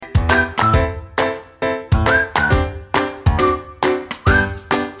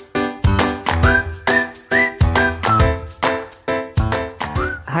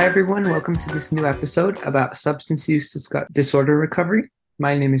everyone. Welcome to this new episode about substance use disorder recovery.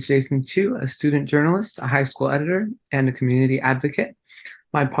 My name is Jason Chu, a student journalist, a high school editor, and a community advocate.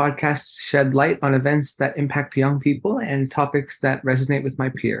 My podcasts shed light on events that impact young people and topics that resonate with my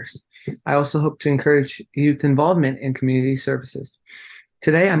peers. I also hope to encourage youth involvement in community services.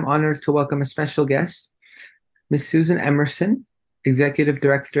 Today, I'm honored to welcome a special guest, Ms. Susan Emerson, Executive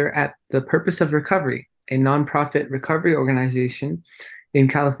Director at The Purpose of Recovery, a nonprofit recovery organization in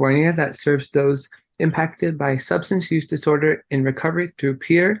California that serves those impacted by substance use disorder in recovery through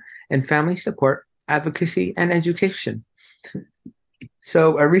peer and family support, advocacy, and education.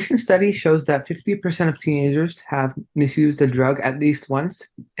 So, a recent study shows that 50% of teenagers have misused a drug at least once,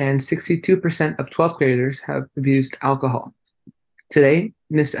 and 62% of 12th graders have abused alcohol. Today,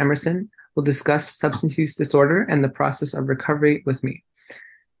 Ms. Emerson will discuss substance use disorder and the process of recovery with me.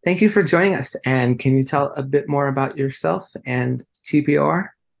 Thank you for joining us. And can you tell a bit more about yourself and TPOR?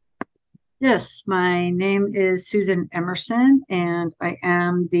 Yes, my name is Susan Emerson, and I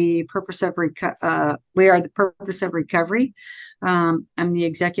am the Purpose of we are the Purpose of Recovery. I'm the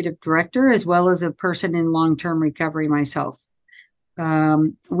executive director as well as a person in long-term recovery myself.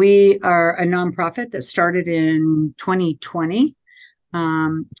 We are a nonprofit that started in 2020,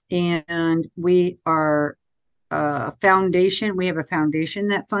 and we are a foundation. We have a foundation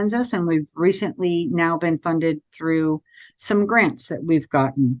that funds us, and we've recently now been funded through some grants that we've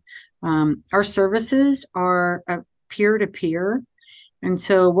gotten. Our services are peer-to-peer. And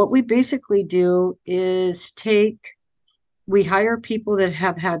so what we basically do is we hire people that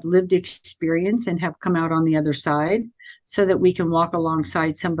have had lived experience and have come out on the other side so that we can walk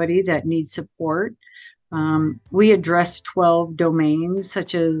alongside somebody that needs support. We address 12 domains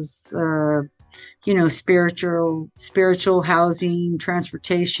such as, spiritual, housing,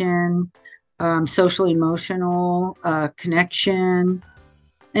 transportation, social, emotional, connection.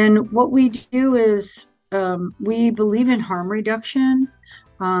 And what we do is we believe in harm reduction.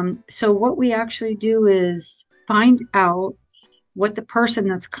 So what we actually do is find out what the person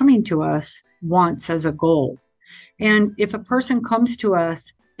that's coming to us wants as a goal. And if a person comes to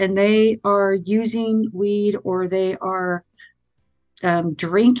us and they are using weed or they are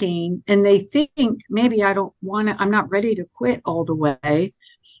drinking and they think maybe I'm not ready to quit all the way,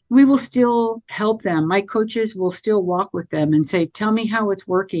 we will still help them. My coaches will still walk with them and say, tell me how it's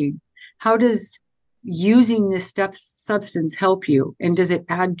working. How does using this substance help you? And does it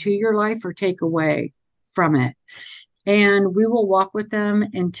add to your life or take away from it? And we will walk with them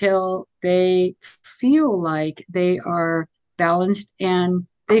until they feel like they are balanced and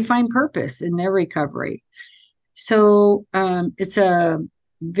they find purpose in their recovery. So it's a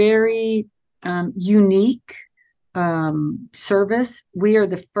very unique service. We are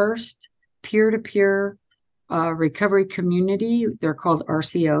the first peer-to-peer recovery community. They're called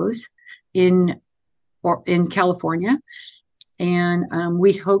RCOs in California, and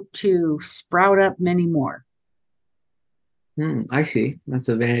we hope to sprout up many more. I see. That's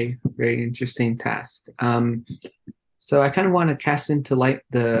a very, very interesting task. So I kind of want to cast into light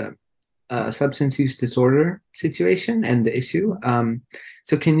the substance use disorder situation and the issue.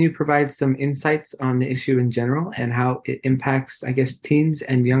 So can you provide some insights on the issue in general and how it impacts, I guess, teens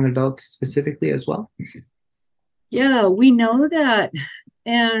and young adults specifically as well? Yeah, we know that.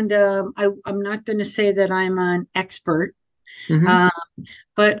 And I'm not going to say that I'm an expert, Mm-hmm. uh,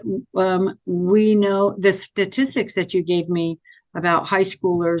 but we know the statistics that you gave me about high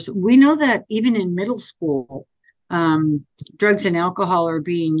schoolers. We know that even in middle school, drugs and alcohol are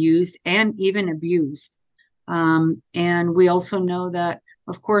being used and even abused. And we also know that,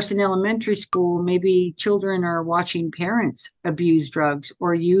 of course, in elementary school, maybe children are watching parents abuse drugs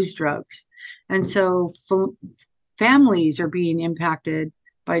or use drugs. And so families are being impacted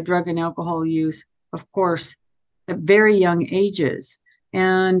by drug and alcohol use, of course, at very young ages.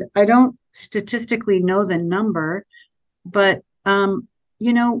 And I don't statistically know the number, but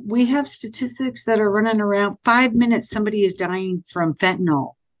we have statistics that are running around 5 minutes, somebody is dying from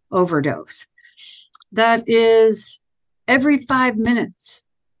fentanyl overdose. That is every 5 minutes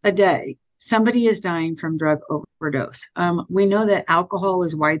a day, somebody is dying from drug overdose. We know that alcohol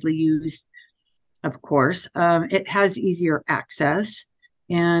is widely used, of course. It has easier access.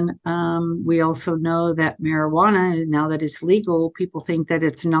 And we also know that marijuana, now that it's legal, people think that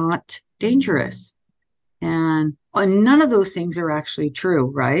it's not dangerous. And none of those things are actually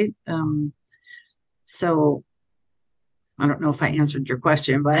true, right? So I don't know if I answered your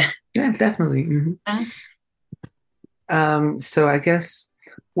question, but Yeah, definitely. So I guess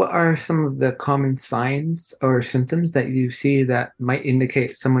what are some of the common signs or symptoms that you see that might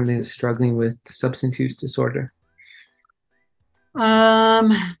indicate someone is struggling with substance use disorder?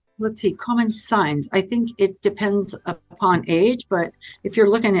 Um, let's see, common signs. I think it depends upon age, but if you're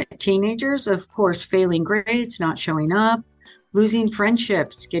looking at teenagers, of course, failing grades, not showing up, losing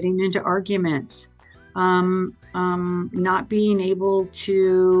friendships, getting into arguments, not being able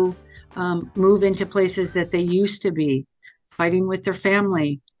to move into places that they used to be, fighting with their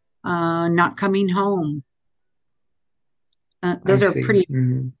family, not coming home. Those I are see. pretty,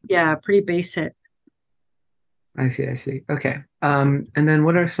 Hmm. yeah, pretty basic. I see. I see. Okay. And then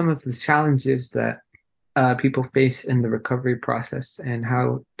what are some of the challenges that people face in the recovery process, and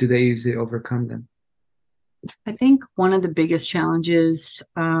how do they usually overcome them? I think one of the biggest challenges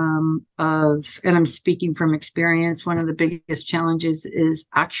and I'm speaking from experience, one of the biggest challenges is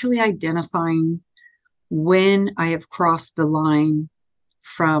actually identifying when I have crossed the line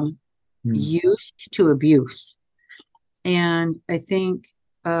from Mm. use to abuse. And I think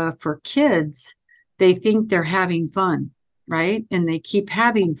for kids, they think they're having fun, right? And they keep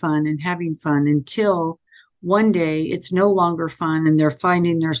having fun until one day it's no longer fun and they're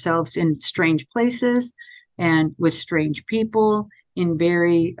finding themselves in strange places and with strange people in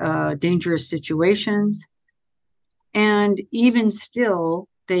very dangerous situations. And even still,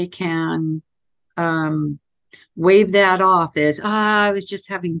 they can um, wave that off as, I was just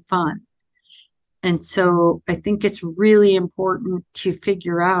having fun. And so I think it's really important to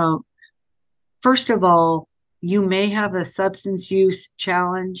figure out, first of all, you may have a substance use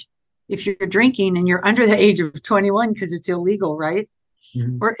challenge if you're drinking and you're under the age of 21 because it's illegal, right?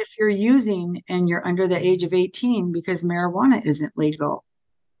 Mhm. Or if you're using and you're under the age of 18 because marijuana isn't legal.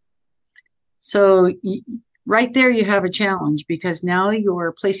 So right there, you have a challenge because now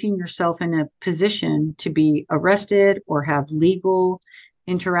you're placing yourself in a position to be arrested or have legal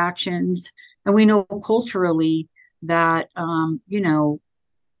interactions. And we know culturally that,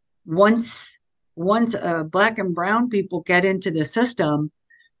 once black and brown people get into the system,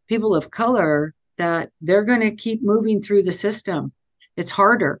 people of color, that they're going to keep moving through the system. It's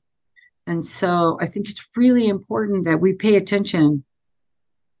harder. And so I think it's really important that we pay attention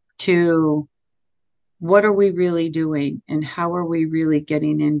to what are we really doing and how are we really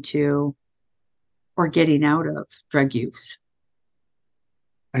getting into or getting out of drug use.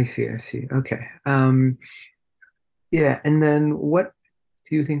 I see. I see. Okay. Yeah. And then what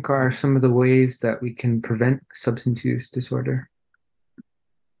do you think are some of the ways that we can prevent substance use disorder?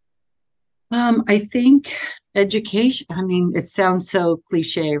 I think education, I mean, it sounds so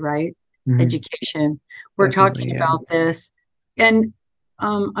cliche, right? Hmm. Education. We're talking Definitely. Yeah. about this. And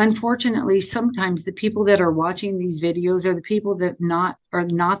unfortunately, sometimes the people that are watching these videos are the people that are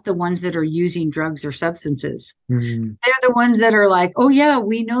not the ones that are using drugs or substances. Mm. They're the ones that are like, oh yeah,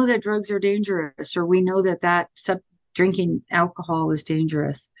 we know that drugs are dangerous, or we know that drinking alcohol is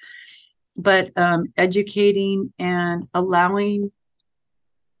dangerous. But educating and allowing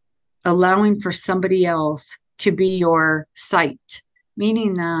for somebody else to be your sight,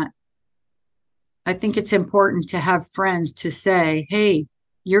 meaning that I think it's important to have friends to say, hey,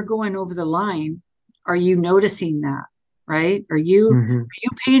 you're going over the line. Are you noticing that? Right? Hmm. Are you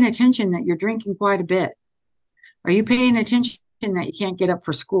paying attention that you're drinking quite a bit? Are you paying attention that you can't get up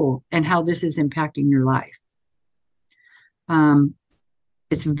for school and how this is impacting your life? Um,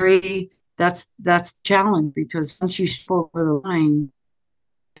 it's very that's the challenge because once you step over the line,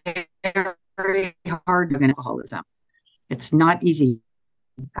 it's very hard to alcoholism. It's not easy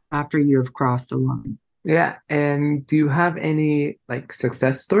after you have crossed the line. Yeah. And do you have any like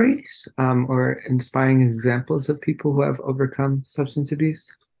success stories, or inspiring examples of people who have overcome substance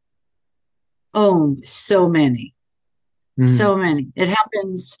abuse? Oh, so many, Mm. so many. It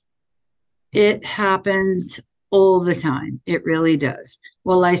happens all the time. It really does.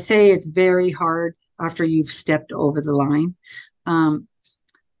 Well, I say it's very hard after you've stepped over the line. Um,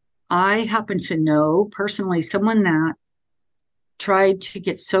 I happen to know personally someone that tried to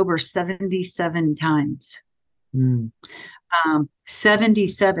get sober 77 times. Mm.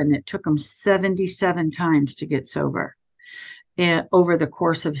 77. It took him 77 times to get sober over the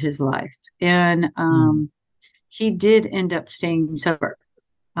course of his life. And Mm. he did end up staying sober.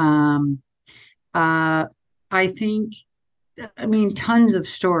 Um, uh, I think, I mean, tons of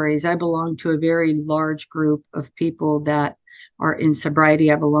stories. I belong to a very large group of people that are in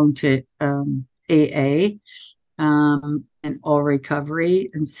sobriety. I belong to AA and all recovery.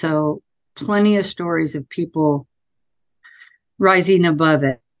 And so plenty of stories of people rising above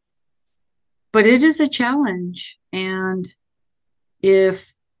it. But it is a challenge. And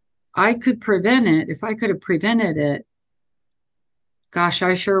if I could prevent it, if I could have prevented it, gosh,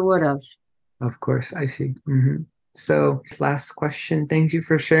 I sure would have. Of course, I see. Hmm. So, this last question. Thank you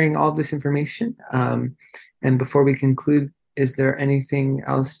for sharing all this information. And before we conclude, is there anything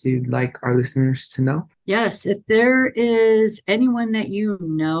else you'd like our listeners to know? Yes, if there is anyone that you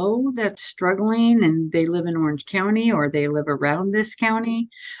know that's struggling and they live in Orange County or they live around this county,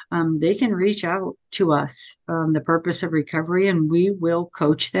 they can reach out to us, the Purpose of Recovery, and we will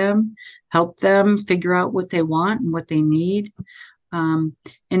coach them, help them figure out what they want and what they need. And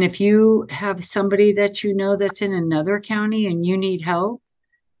if you have somebody that you know that's in another county and you need help,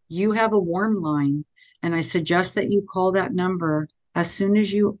 you have a warm line. And I suggest that you call that number as soon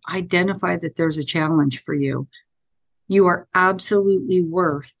as you identify that there's a challenge for you. You are absolutely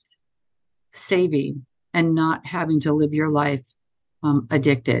worth saving and not having to live your life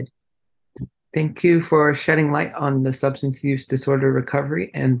addicted. Thank you for shedding light on the substance use disorder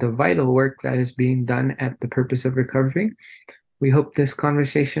recovery and the vital work that is being done at the Purpose of Recovery. We hope this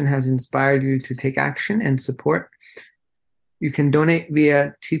conversation has inspired you to take action and support. You can donate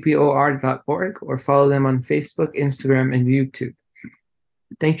via tpor.org or follow them on Facebook, Instagram, and YouTube.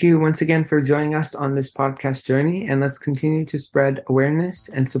 Thank you once again for joining us on this podcast journey, and let's continue to spread awareness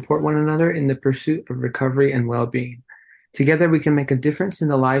and support one another in the pursuit of recovery and well-being. Together, we can make a difference in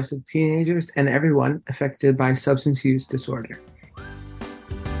the lives of teenagers and everyone affected by substance use disorder.